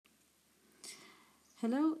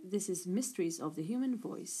Hello, this is Mysteries of the Human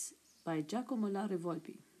Voice by Giacomo Lauri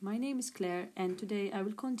Volpi. My name is Claire, and today I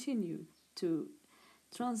will continue to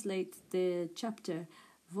translate the chapter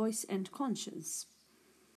Voice and Conscience.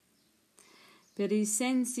 Per i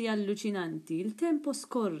sensi allucinanti il tempo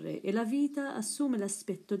scorre e la vita assume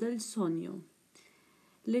l'aspetto del sogno.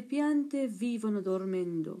 Le piante vivono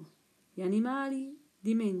dormendo, gli animali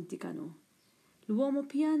dimenticano. L'uomo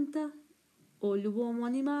pianta o l'uomo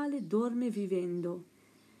animale dorme vivendo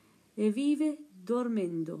e vive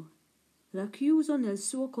dormendo, racchiuso nel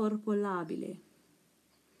suo corpo labile.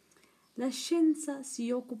 La scienza si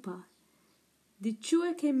occupa di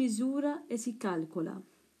ciò che misura e si calcola,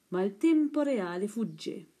 ma il tempo reale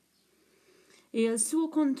fugge e al suo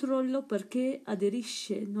controllo perché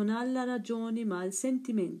aderisce non alla ragione ma al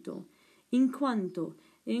sentimento, in quanto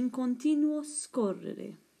è in continuo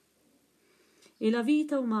scorrere. E la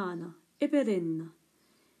vita umana è perenne,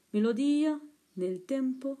 melodia nel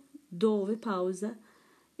tempo dove pausa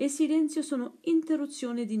e silenzio sono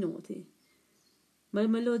interruzione di note, ma la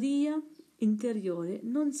melodia interiore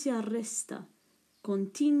non si arresta,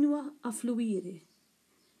 continua a fluire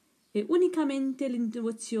e unicamente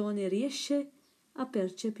l'intuizione riesce a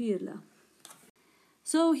percepirla.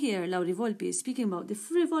 So here Lauri Volpi is speaking about the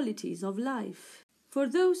frivolities of life. For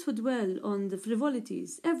those who dwell on the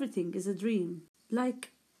frivolities, everything is a dream.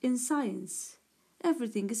 Like in science,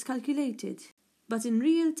 everything is calculated. But in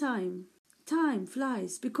real time, time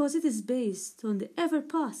flies because it is based on the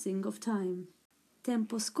ever-passing of time.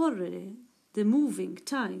 Tempo scorrere, the moving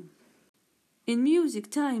time. In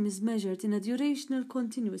music, time is measured in a durational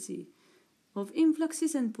continuity of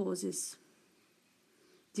influxes and pauses.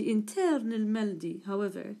 The internal melody,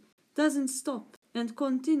 however, doesn't stop and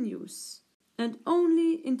continues, and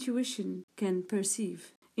only intuition can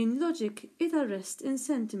perceive. In logic, it arrests in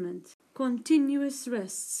sentiment. Continuous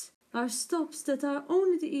rests are stops that are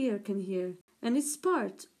only the ear can hear, and it's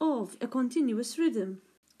part of a continuous rhythm.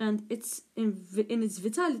 And it's in its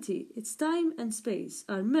vitality, its time and space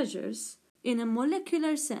are measures in a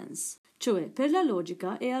molecular sense, cioè per la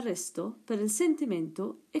logica è arresto, per il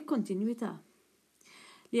sentimento è continuità.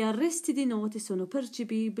 Gli arresti di note sono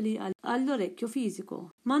percepibili all'orecchio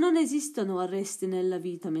fisico, ma non esistono arresti nella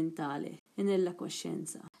vita mentale e nella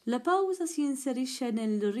coscienza. La pausa si inserisce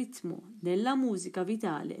nel ritmo, nella musica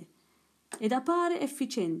vitale, ed appare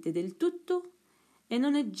efficiente del tutto e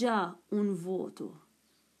non è già un vuoto,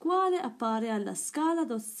 quale appare alla scala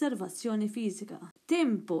d'osservazione fisica.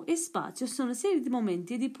 Tempo e spazio sono serie di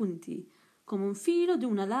momenti e di punti, come un filo di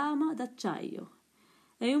una lama d'acciaio.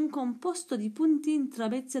 È un composto di punti in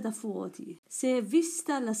travezze da vuoti, se è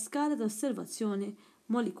vista alla scala d'osservazione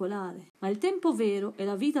molecolare. Ma il tempo vero e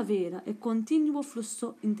la vita vera è continuo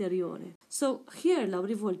flusso interiore. So here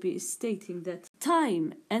Lauri Volpi is stating that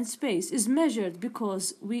time and space is measured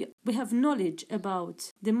because we have knowledge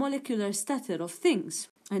about the molecular stature of things,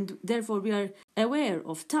 and therefore we are aware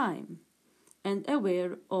of time and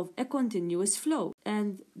aware of a continuous flow.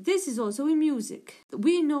 And this is also in music.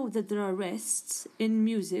 We know that there are rests in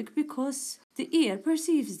music because the ear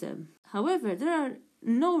perceives them. However, there are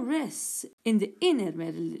no rests in the inner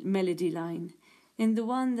melody line, in the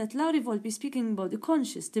one that Lauri Volpi is speaking about, the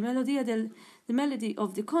conscious, the melody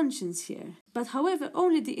of the conscience here. But however,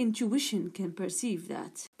 only the intuition can perceive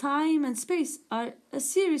that. Time and space are a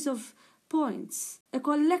series of points, a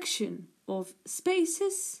collection of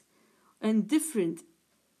spaces and different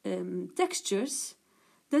textures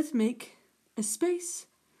that make a space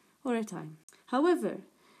or a time. However,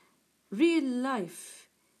 real life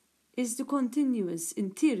is the continuous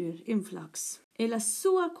interior influx e la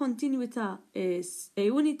sua continuità e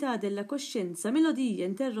unità della coscienza, melodia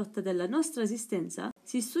interrotta della nostra esistenza,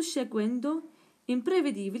 si susseguendo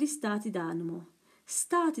imprevedibili stati d'animo,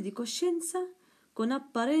 stati di coscienza con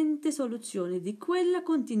apparente soluzione di quella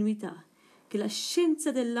continuità che la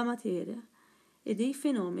scienza della materia e dei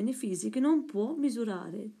fenomeni fisici non può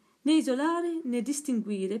misurare, né isolare né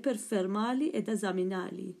distinguere per fermarli ed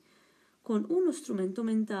esaminarli con uno strumento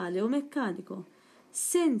mentale o meccanico,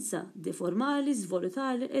 senza deformarli,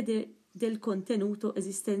 svalutarli e del contenuto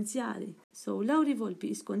esistenziale. So Lauri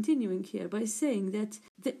Volpi is continuing here by saying that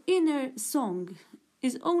the inner song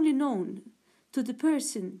is only known to the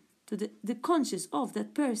person, to the conscious of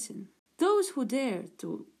that person. Those who dare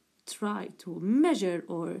to try to measure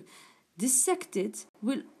or dissect it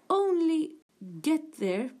will only get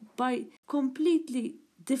there by completely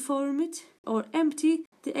deform it or empty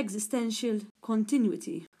the existential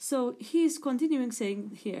continuity. So he is continuing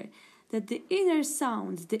saying here that the inner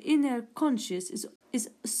sound, the inner conscious is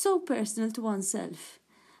so personal to oneself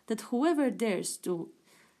that whoever dares to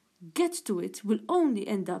get to it will only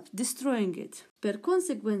end up destroying it. Per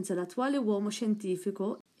conseguenza l'attuale uomo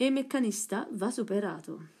scientifico e meccanista va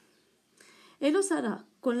superato. E lo sarà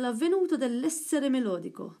con l'avvenuto dell'essere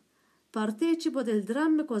melodico, partecipo del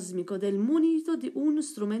dramma cosmico del munito di uno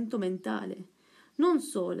strumento mentale, non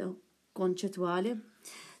solo concettuale.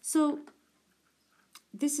 So,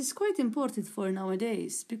 this is quite important for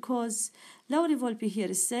nowadays, because Lauri Volpi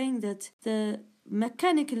here is saying that the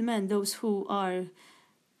mechanical men, those who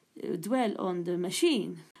dwell on the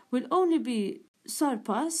machine, will only be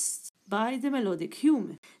surpassed by the melodic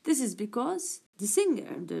human. This is because the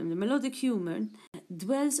singer, the melodic human,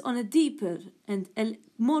 dwells on a deeper and a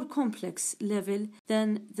more complex level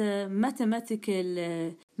than the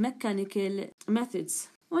mathematical, mechanical methods.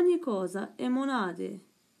 Ogni cosa è monade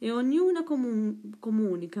e ognuna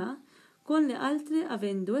comunica con le altre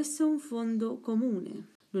avendo esse un fondo comune.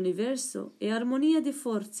 L'universo è armonia di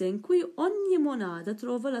forze in cui ogni monada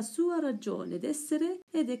trova la sua ragione d'essere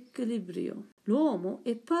ed equilibrio. L'uomo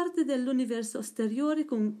è parte dell'universo esteriore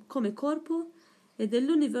come corpo e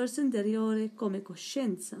dell'universo interiore come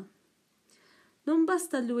coscienza. Non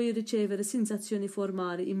basta a lui ricevere sensazioni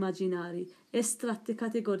formali, immaginari, estratte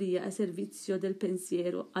categoria a servizio del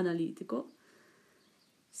pensiero analitico.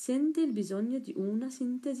 Sente il bisogno di una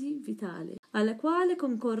sintesi vitale, alla quale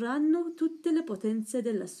concorranno tutte le potenze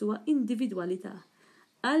della sua individualità,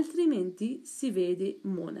 altrimenti si vede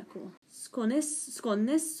monaco,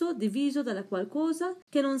 sconnesso, diviso dalla qualcosa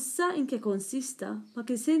che non sa in che consista, ma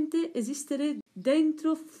che sente esistere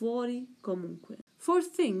dentro, fuori, comunque. For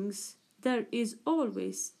things, there is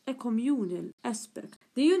always a communal aspect.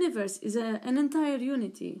 The universe is an entire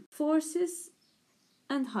unity, forces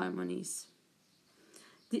and harmonies.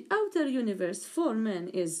 The outer universe for man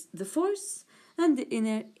is the force, and the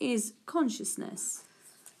inner is consciousness.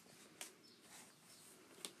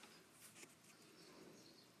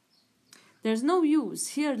 There's no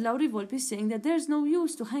use. Here Lauri Volpi is saying that there's no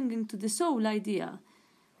use to hanging to the soul idea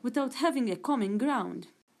without having a common ground,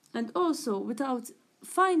 and also without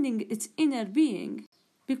finding its inner being,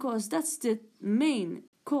 because that's the main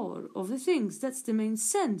core of the things, that's the main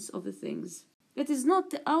sense of the things. It is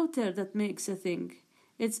not the outer that makes a thing.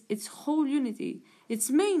 It's its whole unity.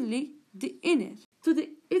 It's mainly the inner.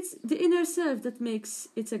 It's the inner self that makes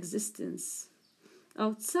its existence,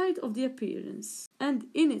 outside of the appearance, and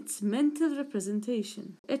in its mental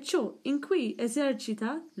representation. È ciò in cui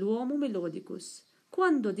esercita l'uomo melodicus,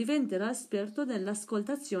 quando diventerà esperto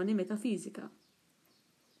nell'ascoltazione metafisica.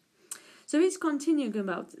 So he's continuing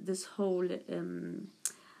about this whole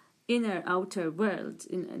inner-outer world,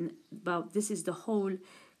 about this is the whole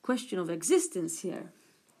question of existence here.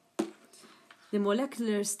 The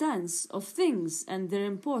molecular stance of things and their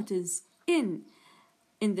importance in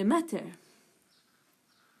the matter.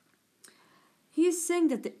 He is saying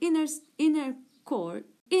that the inner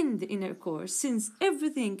core, since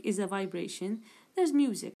everything is a vibration, there's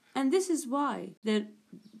music. And this is why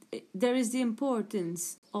there is the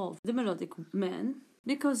importance of the melodic men,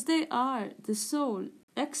 because they are the sole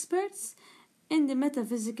experts in the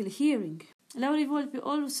metaphysical hearing. Lauri Volpi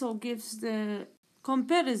also gives the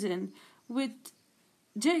comparison with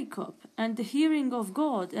Jacob and the hearing of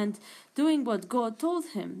God and doing what God told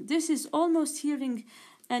him. This is almost hearing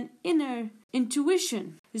an inner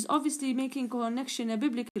intuition. He's obviously making a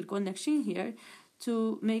biblical connection here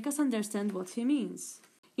to make us understand what he means.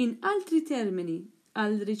 In altri termini,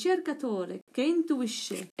 al ricercatore che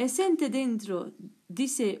intuisce e sente dentro di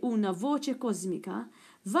sé una voce cosmica,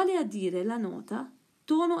 vale a dire la nota,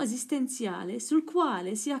 tono esistenziale sul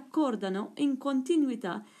quale si accordano in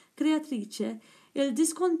continuità creatrice e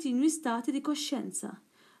discontinui stati di coscienza.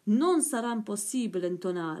 Non sarà possibile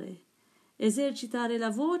intonare, esercitare la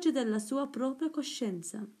voce della sua propria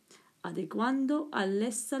coscienza, adeguando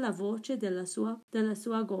all'essa la voce della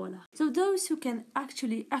sua gola. So those who can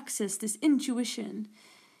actually access this intuition,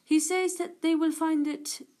 he says that they will find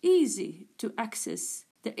it easy to access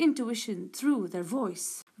the intuition through their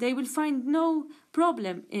voice. They will find no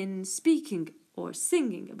problem in speaking or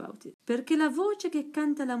singing about it. Perché la voce che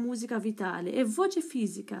canta la musica vitale è voce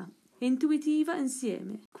fisica e intuitiva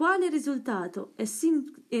insieme. Quale risultato è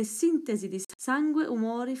sintesi di sangue,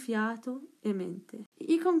 umore, fiato e mente.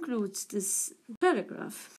 He concludes this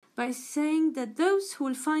paragraph by saying that those who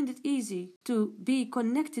will find it easy to be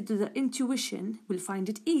connected to the intuition will find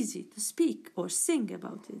it easy to speak or sing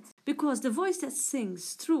about it. Because the voice that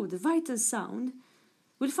sings through the vital sound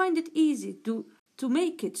will find it easy to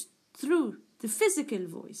make it through the physical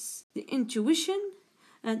voice, the intuition,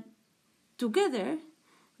 and together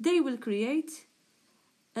they will create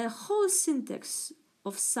a whole syntax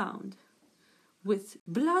of sound with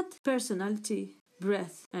blood, personality,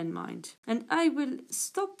 breath and mind. And I will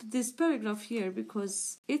stop this paragraph here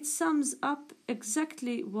because it sums up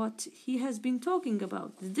exactly what he has been talking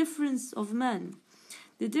about, the difference of man,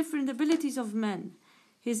 the different abilities of man,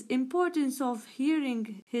 his importance of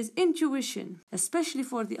hearing his intuition, especially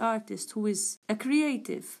for the artist who is a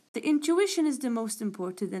creative. The intuition is the most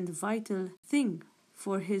important and vital thing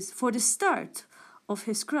for the start of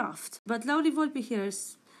his craft. But Lauri Volpi here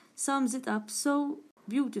sums it up so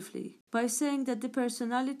beautifully by saying that the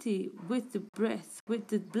personality with the breath, with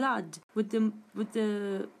the blood, with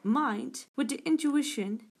the mind, with the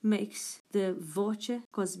intuition makes the voce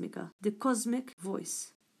cosmica, the cosmic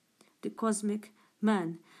voice, the cosmic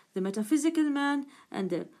man, the metaphysical man, and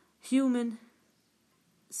the human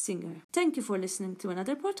singer. Thank you for listening to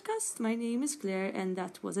another podcast. My name is Claire, and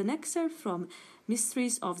that was an excerpt from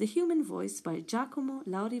Mysteries of the Human Voice by Giacomo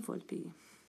Lauri Volpi.